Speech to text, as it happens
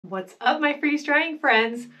What's up, my freeze drying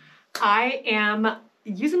friends? I am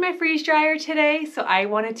using my freeze dryer today, so I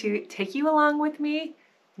wanted to take you along with me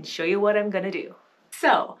and show you what I'm gonna do.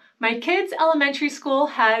 So, my kids' elementary school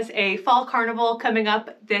has a fall carnival coming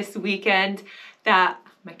up this weekend that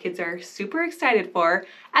my kids are super excited for.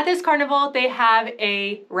 At this carnival, they have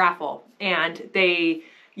a raffle and they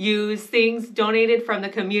use things donated from the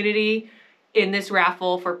community in this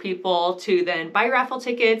raffle for people to then buy raffle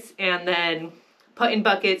tickets and then put in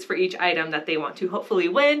buckets for each item that they want to hopefully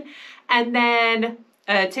win. And then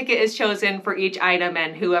a ticket is chosen for each item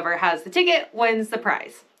and whoever has the ticket wins the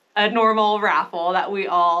prize. A normal raffle that we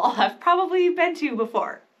all have probably been to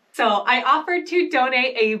before. So I offered to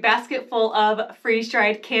donate a basket full of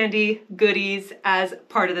freeze-dried candy goodies as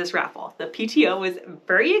part of this raffle. The PTO was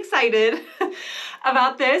very excited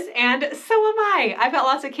about this, and so am I. I've got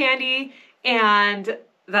lots of candy, and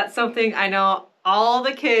that's something I know all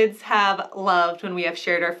the kids have loved when we have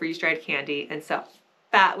shared our freeze-dried candy, and so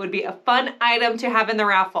that would be a fun item to have in the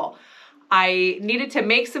raffle. I needed to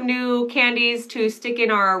make some new candies to stick in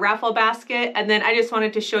our raffle basket, and then I just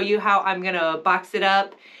wanted to show you how I'm gonna box it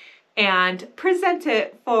up and present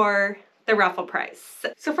it for the raffle prize.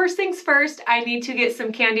 So first things first, I need to get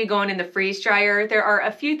some candy going in the freeze dryer. There are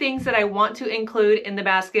a few things that I want to include in the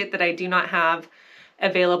basket that I do not have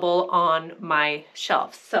available on my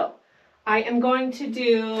shelf. So I am going to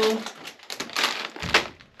do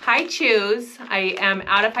Hi-Chews. I am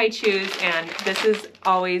out of Hi-Chews, and this is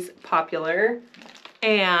always popular.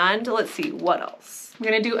 And let's see, what else? I'm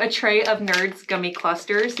gonna do a tray of Nerds gummy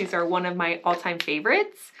clusters. These are one of my all-time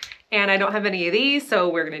favorites. And I don't have any of these, so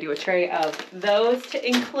we're gonna do a tray of those to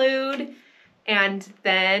include. And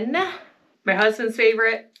then my husband's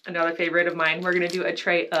favorite, another favorite of mine, we're gonna do a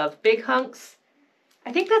tray of Big Hunks.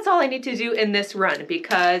 I think that's all I need to do in this run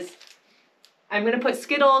because I'm gonna put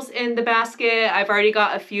Skittles in the basket. I've already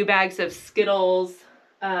got a few bags of Skittles.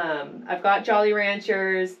 I've got Jolly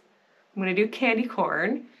Ranchers. I'm gonna do candy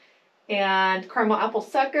corn and caramel apple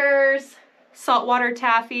suckers, saltwater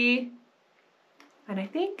taffy, and I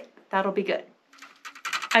think that'll be good.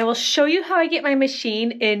 I will show you how I get my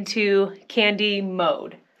machine into candy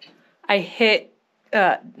mode. I hit,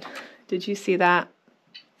 did you see that?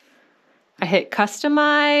 I hit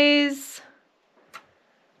customize.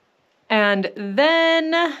 And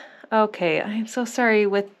then, okay, I'm so sorry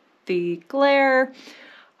with the glare.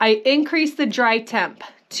 I increased the dry temp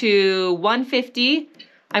to 150.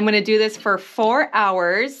 I'm gonna do this for 4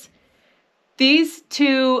 hours. These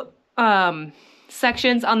two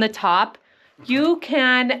sections on the top, you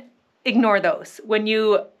can ignore those. When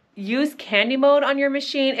you use candy mode on your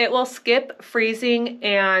machine, it will skip freezing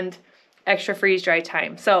and extra freeze dry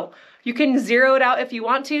time. So you can zero it out if you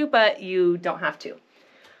want to, but you don't have to.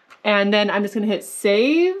 And then I'm just gonna hit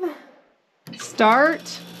save,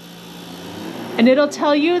 start, and it'll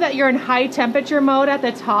tell you that you're in high temperature mode at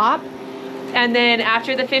the top. And then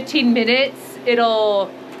after the 15 minutes,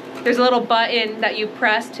 there's a little button that you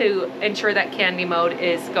press to ensure that candy mode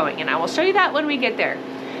is going. And I will show you that when we get there.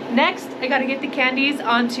 Next, I gotta get the candies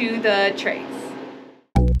onto the trays.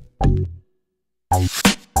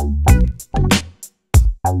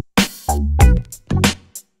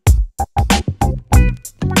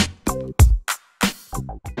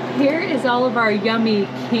 Here is all of our yummy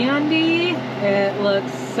candy. It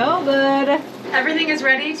looks so good. Everything is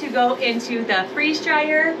ready to go into the freeze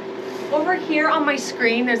dryer. Over here on my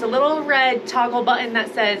screen, there's a little red toggle button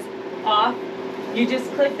that says off. You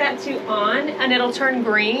just click that to on and it'll turn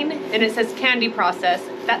green and it says candy process.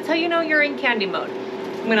 That's how you know you're in candy mode.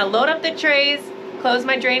 I'm gonna load up the trays, close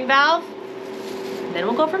my drain valve, and then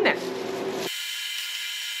we'll go from there.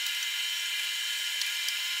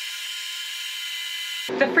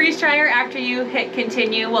 The freeze dryer, after you hit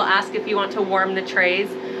continue, will ask if you want to warm the trays.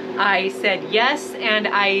 I said yes, and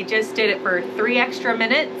I just did it for 3 extra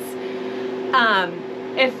minutes.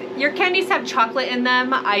 If your candies have chocolate in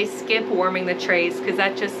them, I skip warming the trays because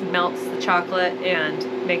that just melts the chocolate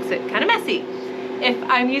and makes it kind of messy. If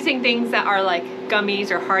I'm using things that are like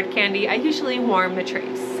gummies or hard candy, I usually warm the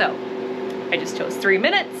trays. So I just chose 3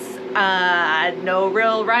 minutes. No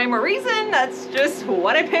real rhyme or reason, that's just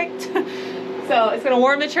what I picked. So it's gonna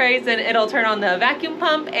warm the trays and it'll turn on the vacuum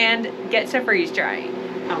pump and get to freeze drying.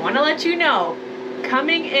 I wanna let you know,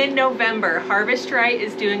 coming in November, Harvest Right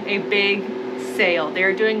is doing a big sale.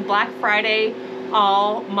 They're doing Black Friday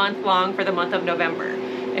all month long for the month of November.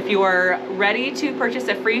 If you are ready to purchase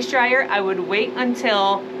a freeze dryer, I would wait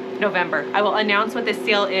until November. I will announce what the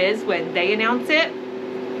sale is when they announce it.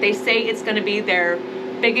 They say it's gonna be their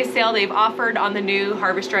biggest sale they've offered on the new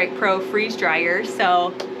Harvest Right Pro freeze dryer,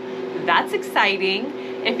 so that's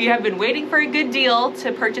exciting. If you have been waiting for a good deal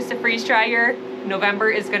to purchase a freeze dryer,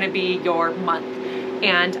 November is gonna be your month.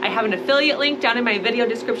 And I have an affiliate link down in my video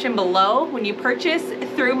description below. When you purchase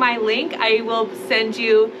through my link, I will send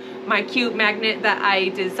you my cute magnet that I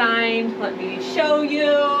designed. Let me show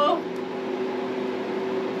you.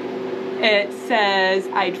 It says,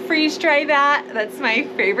 I'd freeze dry that. That's my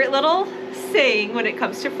favorite little saying when it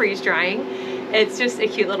comes to freeze drying. It's just a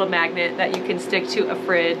cute little magnet that you can stick to a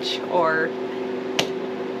fridge or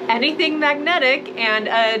anything magnetic. And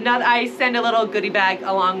I send a little goodie bag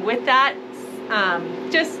along with that,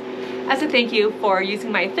 just as a thank you for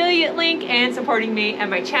using my affiliate link and supporting me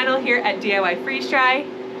and my channel here at DIY Freeze Dry.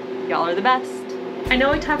 Y'all are the best. I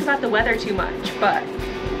know I talk about the weather too much, but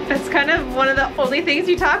that's kind of one of the only things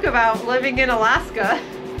you talk about living in Alaska.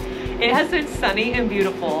 It has been sunny and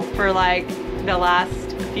beautiful for like the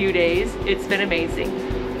last few days. It's been amazing.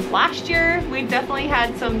 Last year, we definitely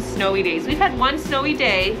had some snowy days. We've had one snowy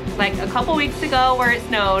day, like a couple weeks ago, where it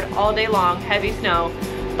snowed all day long, heavy snow,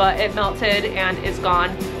 but it melted and it's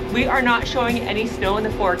gone. We are not showing any snow in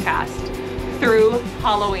the forecast through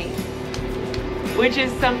Halloween, which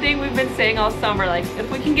is something we've been saying all summer. Like,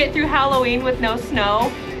 if we can get through Halloween with no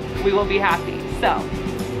snow, we will be happy. So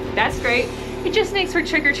that's great. It just makes for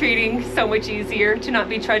trick-or-treating so much easier to not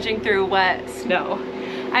be trudging through wet snow.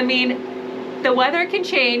 I mean, the weather can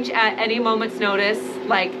change at any moment's notice,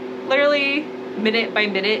 like literally minute by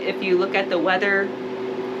minute. If you look at the weather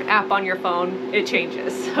app on your phone, it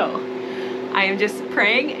changes. So I am just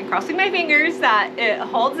praying and crossing my fingers that it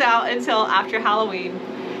holds out until after Halloween.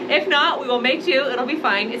 If not, we will make do, it'll be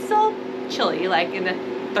fine. It's still chilly, like in the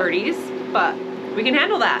 30s, but we can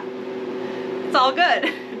handle that. It's all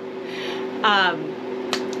good.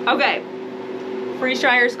 Okay, freeze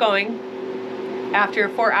dryer's going. After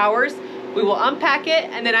 4 hours, we will unpack it,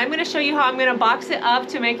 and then I'm gonna show you how I'm gonna box it up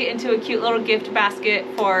to make it into a cute little gift basket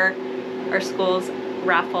for our school's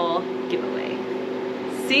raffle giveaway.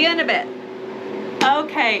 See you in a bit.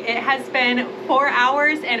 Okay, it has been 4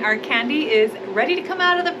 hours and our candy is ready to come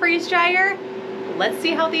out of the freeze dryer. Let's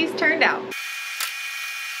see how these turned out.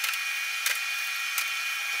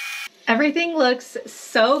 Everything looks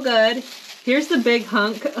so good. Here's the big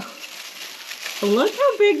hunk. Look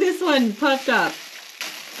how big this one puffed up.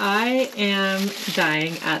 I am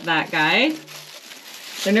dying at that guy.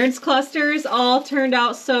 The Nerds clusters all turned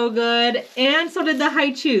out so good, and so did the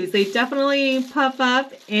Hi-Chews. They definitely puff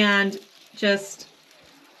up and just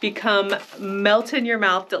become melt in your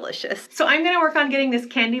mouth delicious. So I'm gonna work on getting this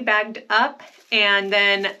candy bagged up, and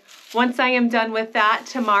then once I am done with that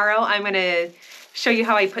tomorrow, I'm gonna show you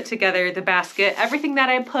how I put together the basket, everything that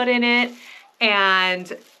I put in it,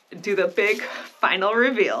 and do the big final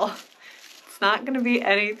reveal. It's not gonna be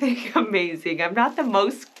anything amazing. I'm not the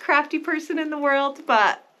most crafty person in the world,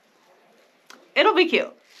 but it'll be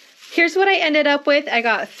cute. Here's what I ended up with. I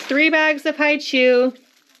got 3 bags of Hi-Chew,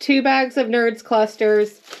 2 bags of Nerds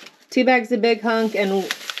clusters, 2 bags of Big Hunk, and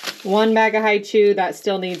 1 bag of Hi-Chew that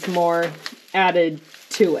still needs more added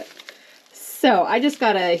to it. So I just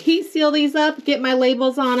gotta heat seal these up, get my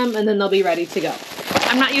labels on them, and then they'll be ready to go.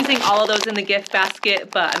 I'm not using all of those in the gift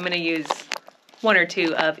basket, but I'm gonna use 1 or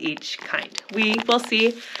 2 of each kind. We will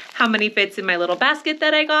see how many fits in my little basket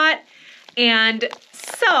that I got. And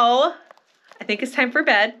so I think it's time for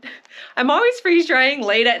bed. I'm always freeze drying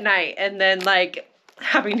late at night and then like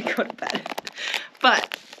having to go to bed.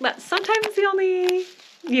 But that's sometimes the only,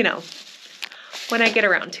 you know, when I get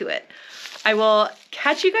around to it. I will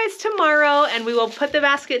catch you guys tomorrow and we will put the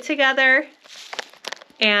basket together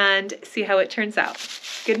and see how it turns out.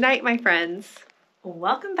 Good night, my friends.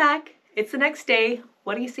 Welcome back. It's the next day.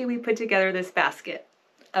 What do you see we put together this basket?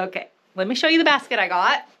 Okay, let me show you the basket I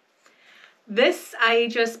got. This I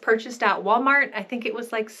just purchased at Walmart. I think it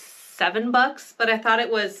was like $7, but I thought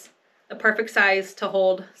it was the perfect size to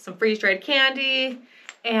hold some freeze-dried candy,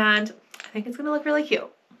 and I think it's gonna look really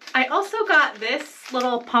cute. I also got this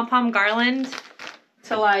little pom-pom garland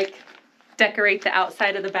to like decorate the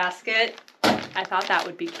outside of the basket. I thought that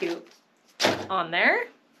would be cute on there.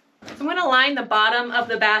 So I'm gonna line the bottom of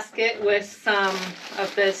the basket with some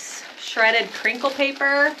of this shredded crinkle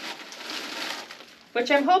paper,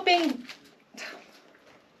 which I'm hoping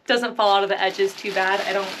doesn't fall out of the edges too bad.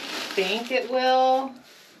 I don't think it will,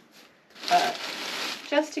 but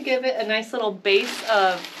just to give it a nice little base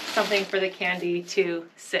of something for the candy to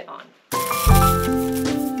sit on.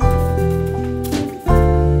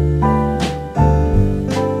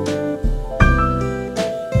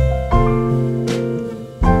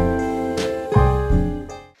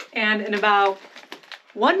 And in about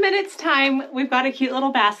 1 minute's time, we've got a cute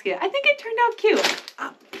little basket. I think it turned out cute.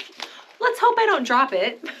 Let's hope I don't drop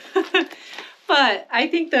it. But I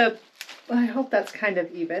think I hope that's kind of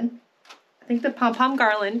even. I think the pom-pom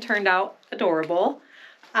garland turned out adorable.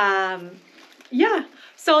 Yeah,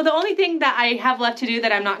 so the only thing that I have left to do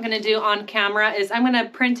that I'm not going to do on camera is I'm going to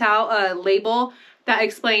print out a label that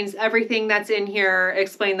explains everything that's in here,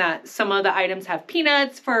 explain that some of the items have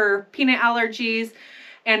peanuts for peanut allergies,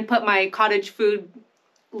 and put my cottage food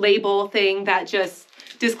label thing that just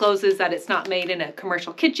discloses that it's not made in a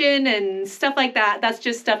commercial kitchen and stuff like that. That's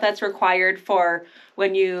just stuff that's required for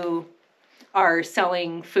when you are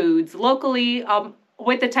selling foods locally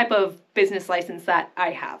with the type of business license that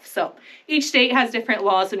I have. So each state has different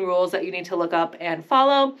laws and rules that you need to look up and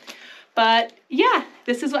follow. But yeah,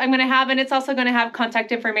 this is what I'm going to have. And it's also going to have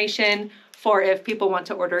contact information for if people want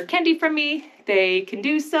to order candy from me, they can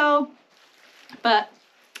do so. But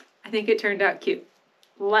I think it turned out cute.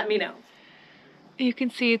 Let me know. You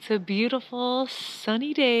can see it's a beautiful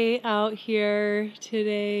sunny day out here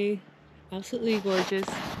today. Absolutely gorgeous.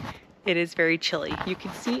 It is very chilly. You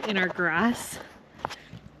can see in our grass,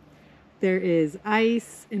 there is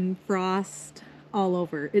ice and frost all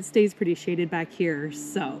over. It stays pretty shaded back here,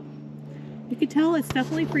 so you can tell it's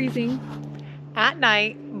definitely freezing at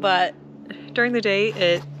night, but during the day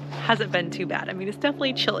it hasn't been too bad. I mean, it's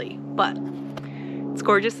definitely chilly, but it's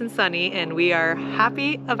gorgeous and sunny, and we are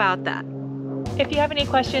happy about that. If you have any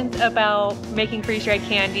questions about making freeze-dried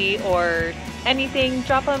candy or anything,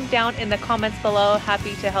 drop them down in the comments below.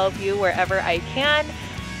 Happy to help you wherever I can.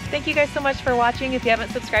 Thank you guys so much for watching. If you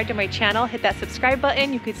haven't subscribed to my channel, hit that subscribe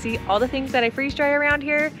button. You can see all the things that I freeze dry around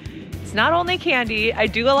here. It's not only candy, I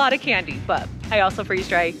do a lot of candy, but I also freeze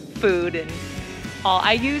dry food and all.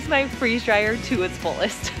 I use my freeze dryer to its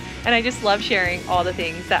fullest, and I just love sharing all the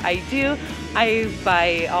things that I do. I,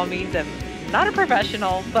 by all means, am not a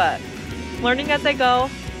professional, but learning as I go.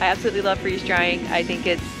 I absolutely love freeze drying. I think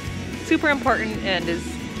it's super important and is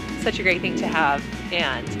such a great thing to have.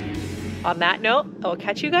 And on that note, I will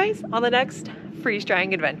catch you guys on the next freeze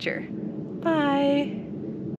drying adventure. Bye.